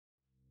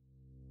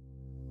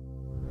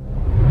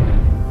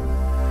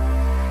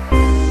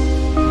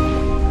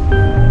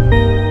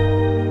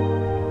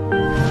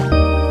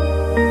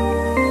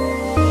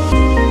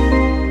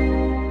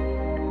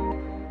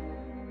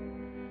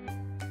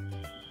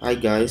Hi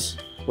guys,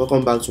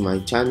 welcome back to my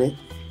channel.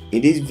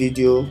 In this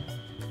video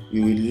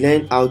you will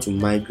learn how to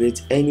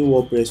migrate any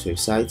WordPress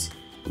website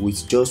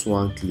with just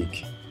one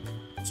click.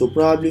 So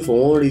probably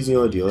for one reason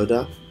or the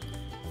other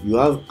you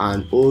have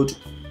an old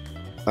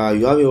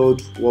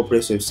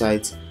WordPress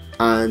website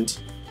and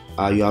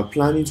you are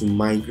planning to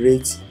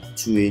migrate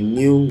to a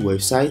new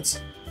website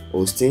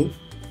hosting.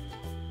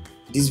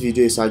 This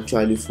video is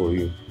actually for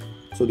you.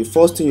 So the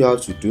first thing you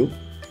have to do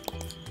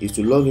is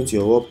to log into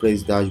your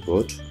WordPress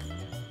dashboard.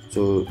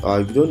 So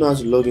if you don't know how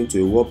to log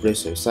into a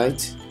WordPress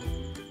website,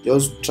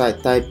 just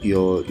type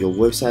your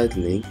website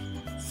link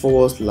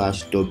 /wp-admin.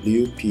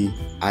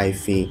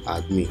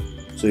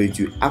 So it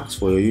will ask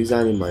for your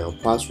username and your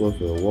password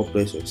for your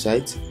WordPress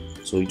website.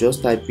 So you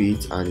just type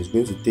it and it's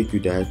going to take you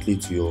directly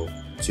to your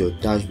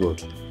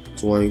dashboard.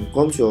 So when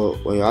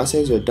you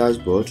access your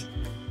dashboard,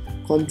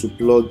 come to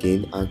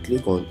plugin and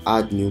click on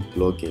add new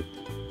plugin.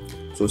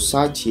 So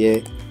search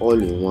here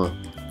all-in-one.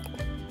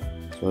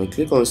 So when you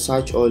click on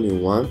search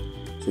all-in-one,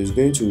 so it's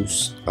going to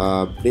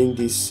bring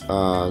this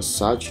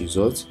search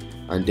result,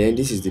 and then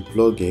this is the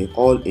plugin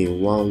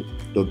all-in-one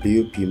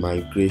WP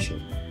migration.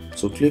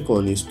 So click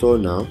on install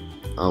now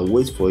and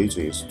wait for it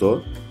to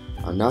install,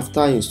 and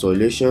after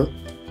installation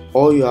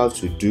all you have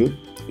to do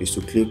is to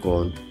click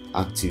on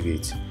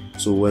activate.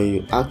 So when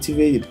you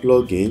activate the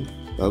plugin,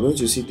 you are going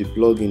to see the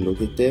plugin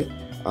located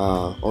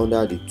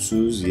under the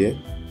tools here.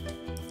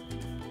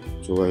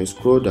 So when you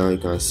scroll down, you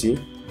can see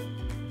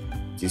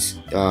this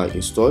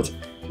installed.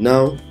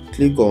 Now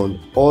click on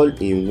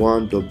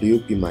all-in-one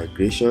WP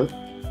migration,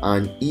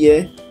 and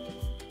here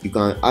you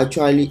can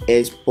actually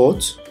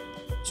export.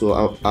 So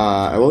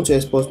I want to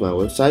export my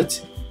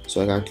website,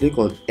 so I can click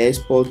on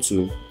export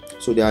to.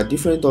 So there are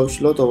different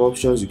lot of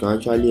options you can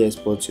actually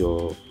export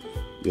your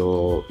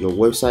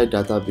website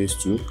database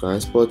to. You can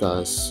export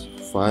as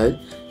file,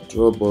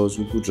 Dropbox,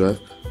 Google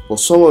Drive, but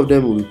some of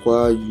them will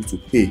require you to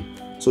pay.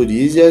 So the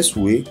easiest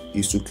way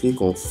is to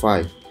click on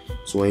file.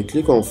 So when you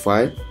click on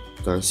file,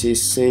 you can see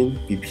send,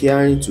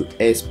 preparing to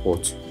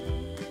export.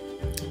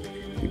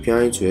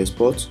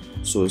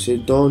 So say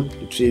done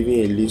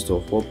retrieving a list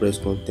of WordPress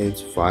content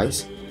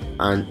files,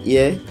 and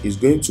here is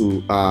going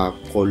to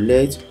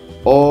collect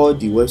all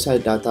the website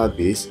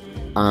database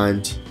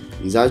and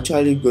is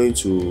actually going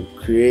to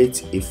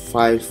create a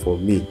file for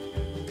me.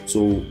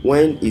 So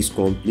when it's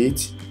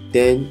complete,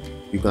 then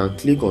you can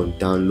click on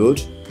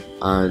download,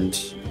 and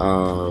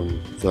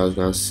so as you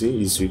can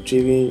see, it's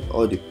retrieving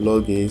all the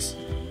plugins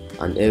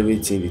and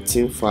everything, the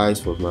theme files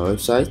for my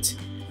website.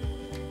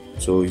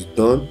 So it's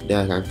done.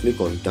 Then I can click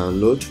on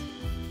download,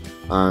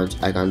 and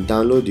I can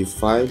download the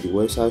file, the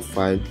website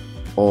file,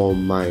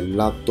 on my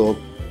laptop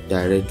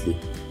directly.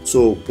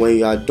 So when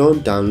you are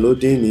done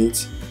downloading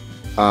it,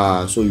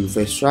 so you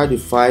extract the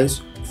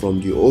files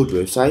from the old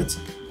website.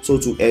 So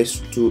to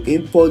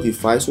import the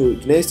file, so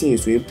the next thing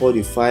is to import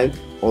the file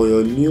on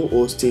your new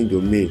hosting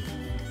domain,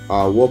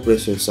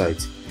 WordPress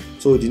website.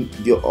 So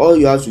all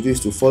you have to do is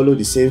to follow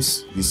the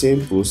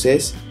same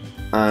process,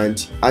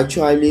 and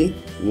actually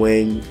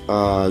when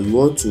you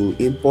want to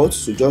import,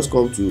 so just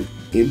come to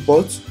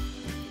import.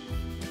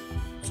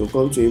 So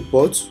come to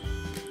import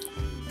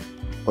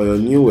on your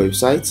new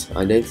website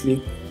and then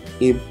click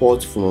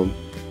import from.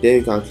 Then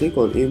you can click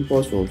on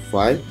import from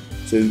file.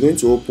 So it's going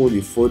to open the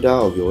folder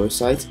of your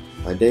website,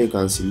 and then you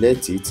can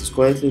select it. It's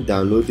currently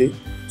downloading.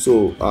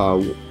 So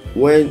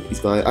when you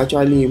can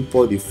actually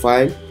import the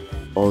file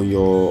on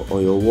your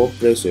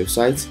WordPress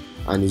website,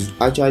 and it's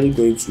actually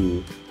going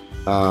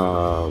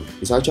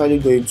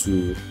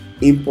to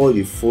import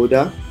the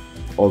folder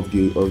of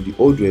the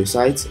old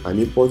website and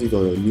import it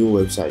on your new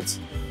website.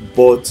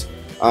 But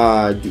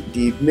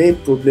the main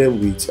problem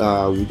with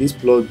this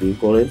plugin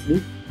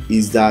currently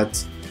is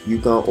that you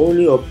can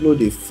only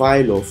upload a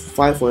file of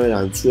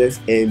 512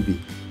 MB.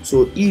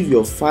 So if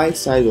your file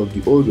size of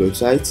the old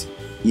website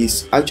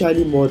is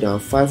actually more than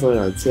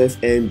 512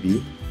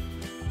 MB,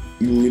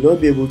 you will not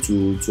be able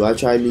to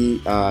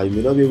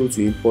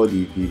import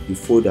the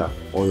folder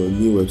on your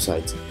new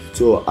website.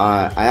 So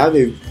I have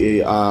a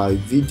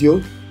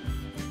video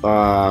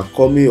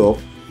coming up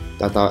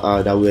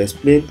that will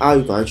explain how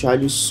you can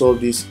actually solve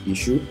this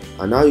issue,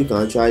 and how you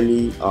can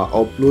actually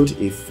upload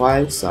a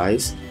file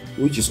size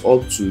which is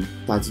up to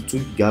 32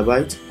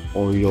 GB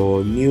on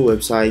your new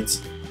website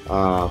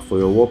for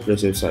your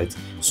WordPress website.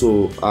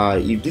 So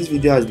if this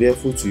video has been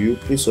helpful to you,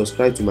 please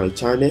subscribe to my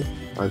channel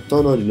and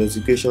turn on the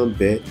notification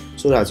bell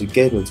so that you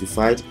get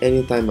notified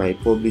anytime I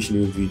publish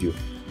new video.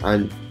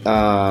 And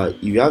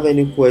if you have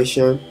any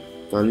question,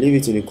 you can leave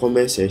it in the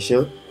comment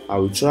section. I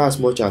will try as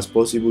much as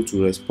possible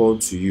to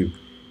respond to you.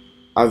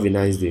 Have a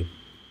nice day.